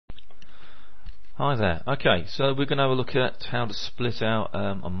Hi there. Okay, so we're going to have a look at how to split out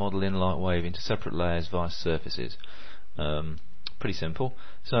a model in lightwave into separate layers via surfaces. Pretty simple.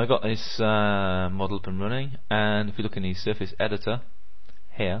 So I've got this model up and running, and if you look in the surface editor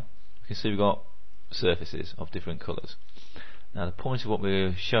here, you can see we've got surfaces of different colours. Now the point of what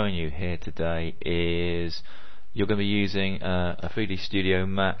we're showing you here today is you're going to be using a 3D Studio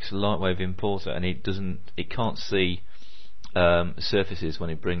Max lightwave importer, and it can't see surfaces when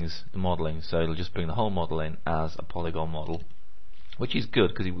it brings the modelling, so it'll just bring the whole model in as a polygon model, which is good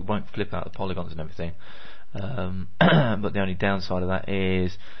because it won't flip out the polygons and everything. But the only downside of that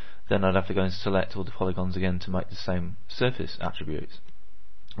is then I'd have to go and select all the polygons again to make the same surface attributes,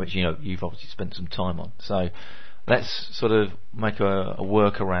 which you've obviously spent some time on. So let's sort of make a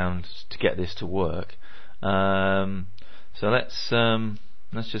workaround to get this to work. So let's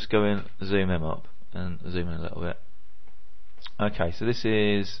just go in, zoom him up and zoom in a little bit. Okay, so this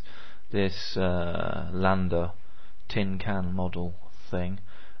is this lander tin can model thing,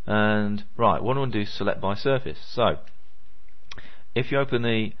 and right, what I want to do is select by surface. So if you open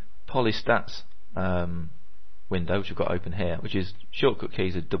the polystats window, which you've got open here, which is shortcut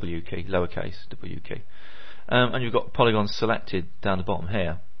keys are W key, lowercase W key, and you've got polygons selected down the bottom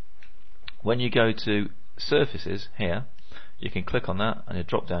here. When you go to surfaces here, you can click on that and a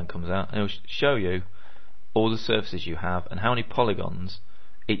drop down comes out and it will show you all the surfaces you have and how many polygons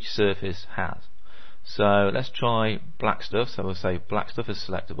each surface has. So let's try black stuff. So we'll say black stuff is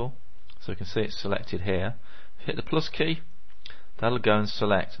selectable, so you can see it's selected here. Hit the plus key, that'll go and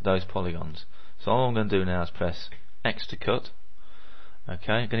select those polygons. So all I'm going to do now is press X to cut.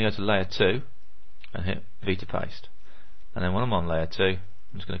 Okay, I'm going to go to layer 2 and hit V to paste, and then when I'm on layer 2 I'm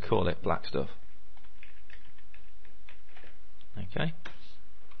just going to call it black stuff. Okay,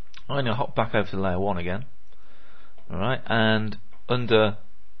 I'm going to hop back over to layer 1 again. Alright, and under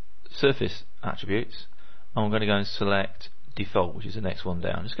surface attributes I'm going to go and select default, which is the next one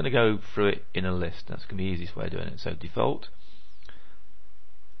down. I'm just going to go through it in a list. That's going to be the easiest way of doing it. So default,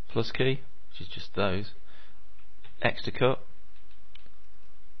 plus key, which is just those, X to cut,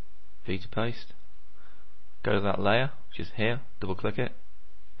 V to paste, go to that layer, which is here, double click it,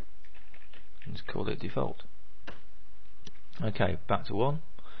 and just call it default. Okay, back to 1.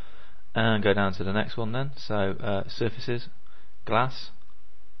 And go down to the next one then. So surfaces, glass,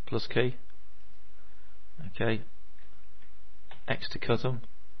 plus key. Okay, X to cut them,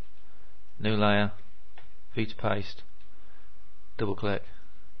 new layer, V to paste, double click,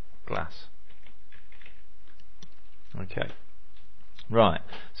 glass. Okay, right.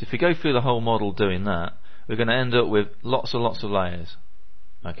 So if we go through the whole model doing that, we're going to end up with lots and lots of layers.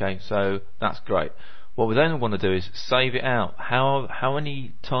 Okay, so that's great. What we then want to do is save it out. How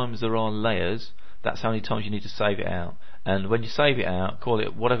many times there are layers, that's how many times you need to save it out. And when you save it out, call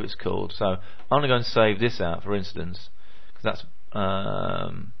it whatever it's called. So I'm going to go and save this out, for instance, because that's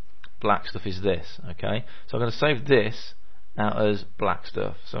black stuff is this. Okay, so I'm going to save this out as black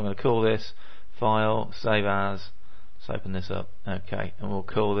stuff. So I'm going to call this file, save as. Let's open this up. Okay, and we'll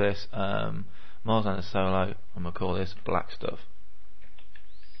call this Mars Lander Solo, and we'll call this black stuff.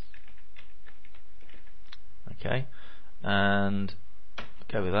 Okay, and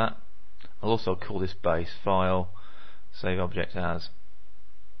go with that. I'll also call this base file, save object as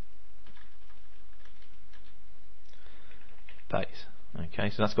base.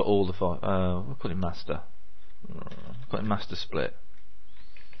 Okay, so that's got all the file. We'll call it master. We'll call it master split.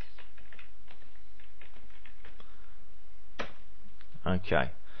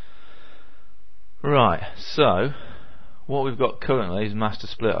 Okay, right. So what we've got currently is master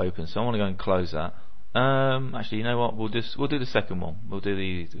split open. So I want to go and close that. Actually, you know what? We'll do the second one.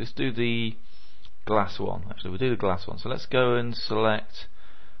 Let's do the glass one. Actually, we'll do the glass one. So let's go and select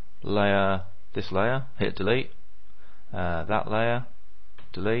layer, this layer, hit delete, that layer,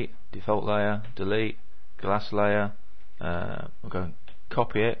 delete, default layer, delete, glass layer. We'll go and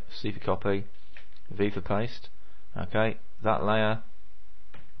copy it, C for copy, V for paste. Okay, that layer,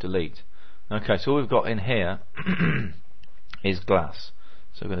 delete. Okay, so all we've got in here is glass.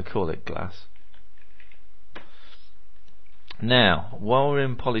 So we're going to call it glass. Now, while we're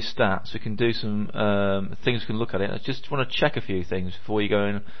in polystats, we can do some things we can look at it. I just want to check a few things before you go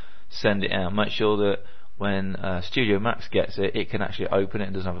and send it out. Make sure that when Studio Max gets it, it can actually open it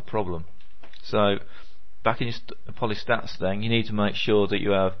and doesn't have a problem. So, back in your polystats thing, you need to make sure that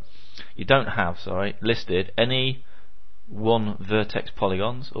you don't have listed any 1 vertex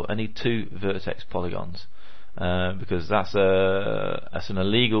polygons or any 2 vertex polygons. Because that's an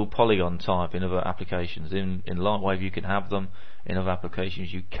illegal polygon type in other applications. In lightwave you can have them, in other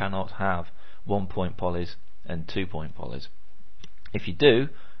applications you cannot have 1-point polys and 2-point polys. If you do,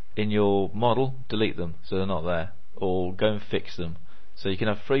 in your model, delete them so they're not there, or go and fix them. So you can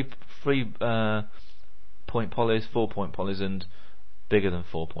have 3 point polys, 4 point polys, and bigger than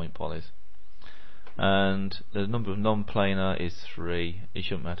 4 point polys. And the number of non-planar is 3. You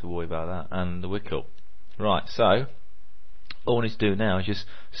shouldn't have to worry about that. And the wick up. Right, so all we need to do now is just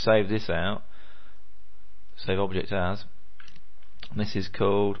save this out, save object as, and this is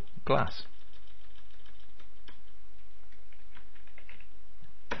called glass.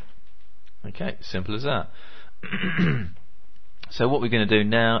 Okay, simple as that. So what we're going to do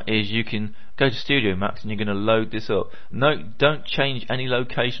now is you can go to Studio Max and you're going to load this up. No, don't change any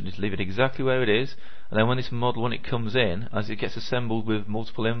location, just leave it exactly where it is, and then when this model, when it comes in, as it gets assembled with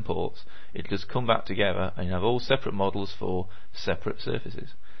multiple imports, it'll just come back together and you have all separate models for separate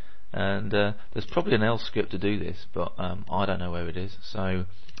surfaces. And there's probably an else script to do this, but I don't know where it is, so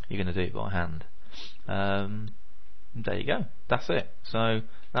you're going to do it by hand. There you go, that's it. So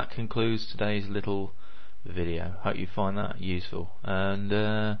that concludes today's little video. Hope you find that useful, and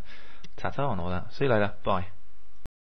ta-ta and all that. See you later, bye.